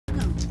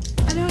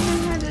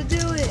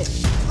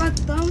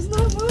thumbs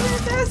not moving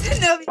fast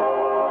enough.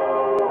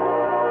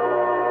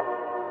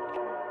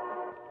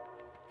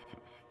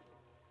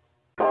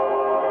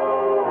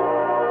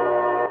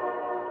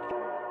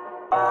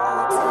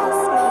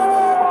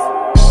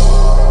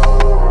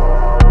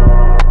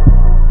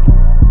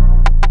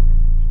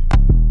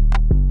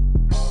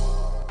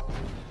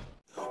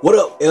 What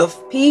up,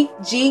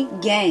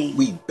 FPG gang?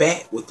 We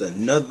back with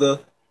another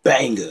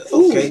banger,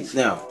 okay? Ooh.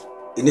 Now,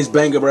 in this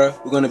banger, bro,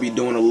 we're gonna be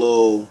doing a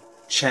little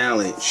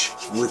challenge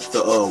with the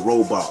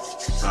robot,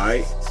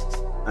 alright?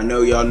 I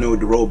know y'all know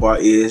what the robot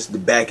is, the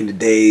back in the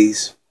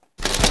days.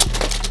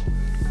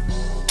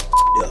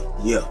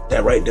 Yeah,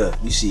 that right there,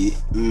 you see it.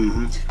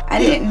 I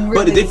didn't really...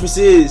 But the difference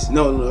is,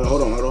 no,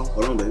 hold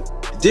on, baby.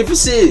 The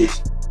difference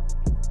is,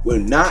 we're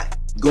not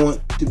going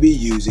to be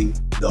using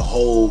the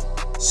whole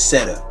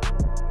setup.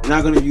 We're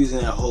not gonna be using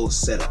that whole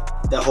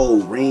setup, that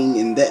whole ring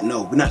and that.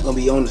 No, we're not gonna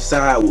be on the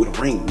side with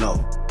a ring. No,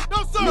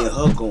 me and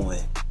her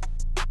going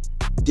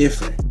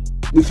different.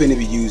 We finna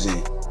be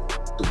using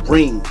the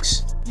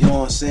rings. You know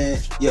what I'm saying?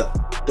 Yeah,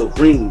 the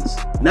rings.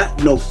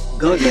 Not no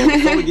gun. Man,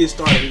 before we get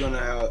started, we're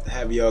gonna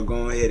have y'all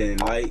go ahead and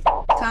like,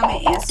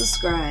 comment, and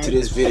subscribe to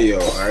this video.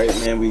 All right,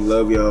 man. We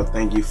love y'all.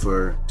 Thank you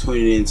for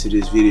tuning into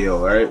this video.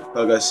 All right.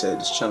 Like I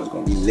said, this channel's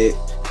gonna be lit.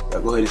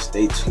 Y'all go ahead and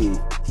stay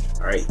tuned.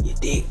 All right, you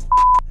dig?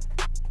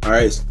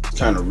 Alright, it's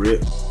kind of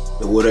ripped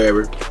or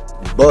whatever,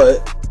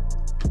 but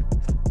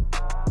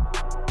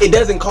it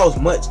doesn't cost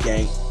much,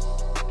 gang.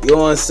 You know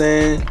what I'm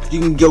saying?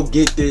 You can go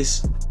get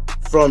this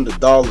from the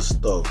dollar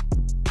store,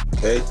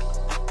 okay?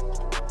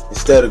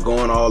 Instead of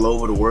going all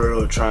over the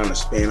world trying to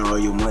spend all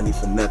your money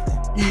for nothing.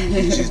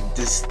 It's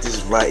just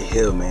this right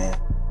here, man.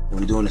 And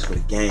we're doing this for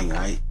the gang,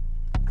 alright?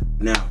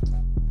 Now,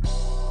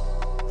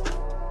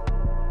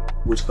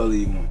 which color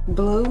you want?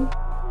 Blue.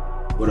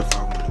 What if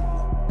I want blue?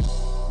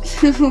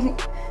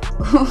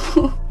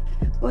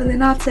 Well,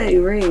 then I'll tell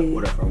you red.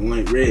 What if I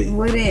want red?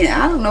 Well, then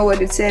I don't know what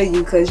to tell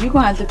you because you're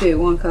gonna have to pick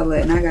one color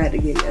and I got to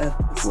get the other.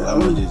 So. Well, I'm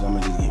gonna just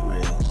get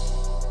red.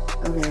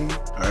 Okay.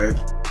 All right.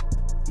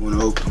 I'm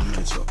gonna open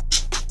it up.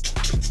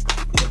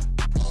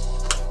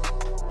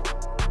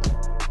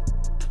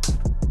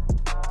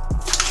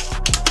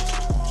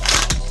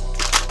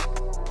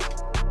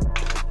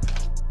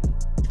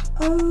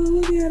 Oh,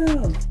 look at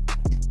him.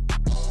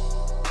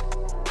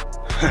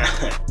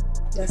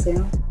 That's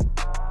him.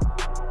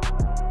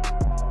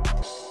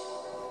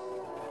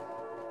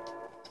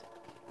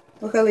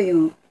 What color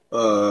you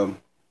want?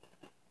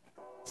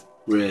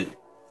 Red.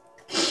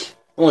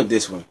 I want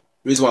this one.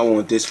 The reason why I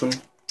want this one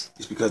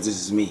is because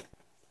this is me.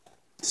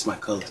 This is my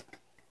color.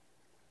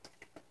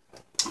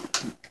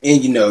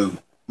 And you know,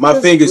 my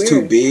finger's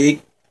too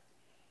big.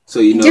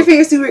 So you know. Your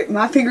finger's too big.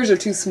 My fingers are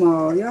too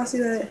small. Y'all see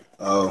that?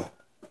 Oh.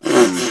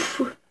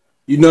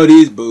 You know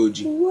these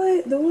bougie.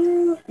 What the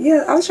world?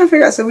 Yeah, I was trying to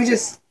figure out. So we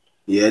just.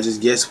 Yeah, I just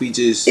guess we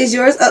just. Is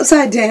yours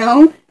upside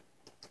down?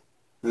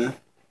 Huh?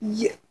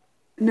 Yeah.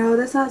 No,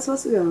 that's how it's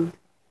supposed to go.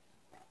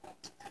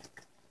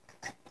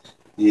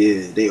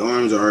 Yeah, their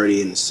arms are already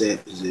in the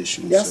set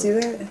position. Y'all see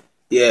that?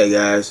 Yeah,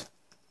 guys.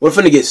 We're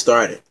finna get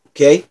started,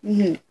 okay?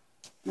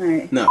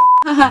 Alright. No.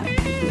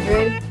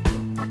 Ready?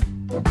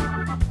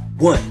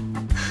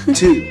 1,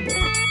 2,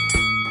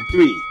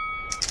 3.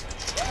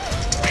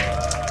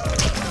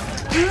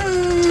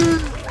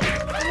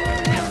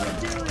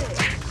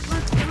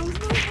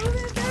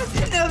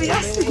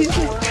 Y'all see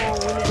that?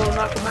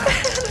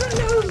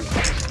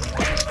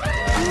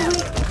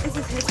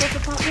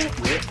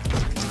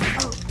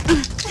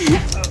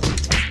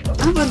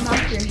 I'm gonna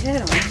knock your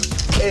head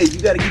off. Hey, you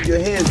gotta keep your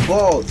hands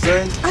bald,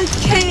 son. I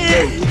can't.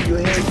 Hey, keep your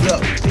hands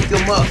up. Pick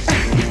them up.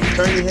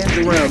 Turn your hands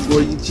around, boy.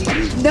 You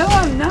cheating. No,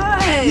 I'm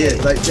not. Yeah,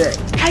 like that.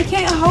 I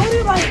can't hold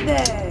it like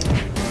that.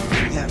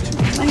 You have to.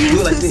 My hand's do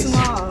it like too this.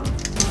 small.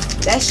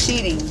 That's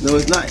cheating. No,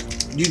 it's not.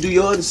 You do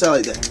your other side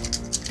like that.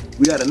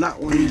 We gotta knock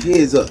one of these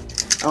heads up.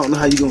 I don't know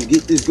how you gonna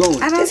get this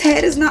going. His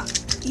head is not.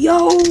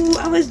 Yo,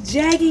 I was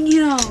jagging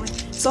him.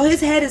 So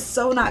his head is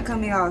so not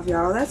coming off,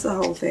 y'all. That's a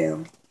whole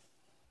fail.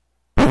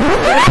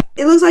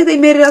 It looks like they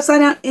made it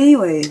upside down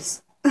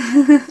anyways.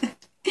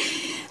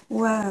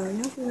 Wow,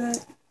 y'all see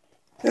that?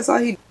 That's all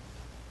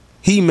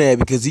he mad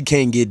because he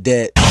can't get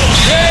that.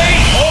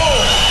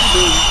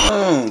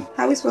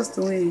 How are we supposed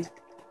to win?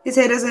 His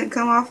head doesn't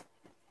come off?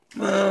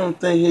 I don't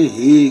think his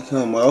head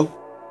come off.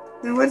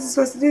 Then what is it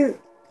supposed to do?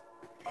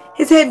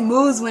 His head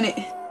moves when it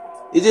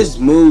just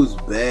moves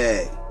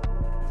back.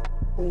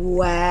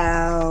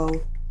 Wow.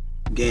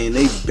 Gang,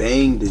 they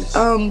banged this.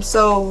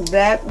 So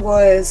that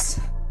was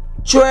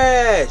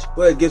trash.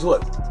 But guess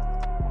what?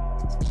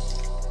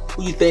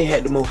 Who you think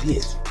had the most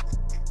hits?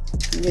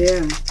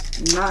 Yeah,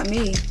 not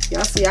me.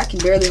 Y'all see, I can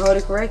barely hold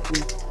it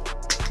correctly.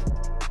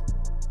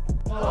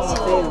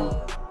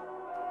 Oh.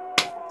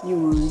 You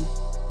won.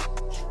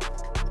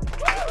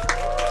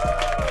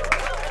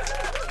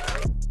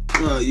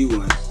 Oh, you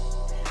won.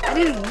 I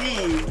didn't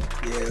win.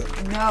 Yeah.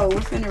 No,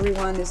 we're finna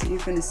rewind this. You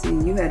finna see.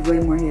 You had way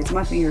more hits.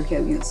 My finger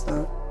kept getting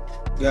stuck.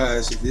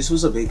 Guys, if this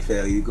was a big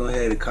failure, go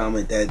ahead and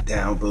comment that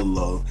down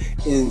below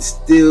and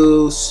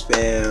still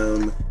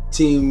spam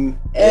Team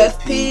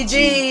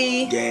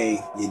FPG.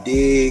 gang. You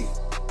dig?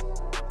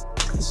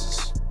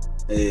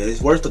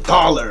 It's worth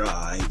 $1,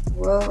 alright.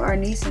 Well, our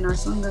niece and our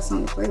son got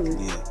something to play with.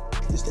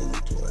 Yeah, it's that new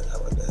toy. How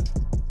about that?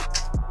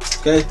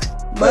 Okay.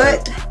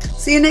 But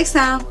see you next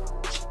time.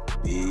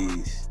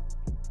 Peace.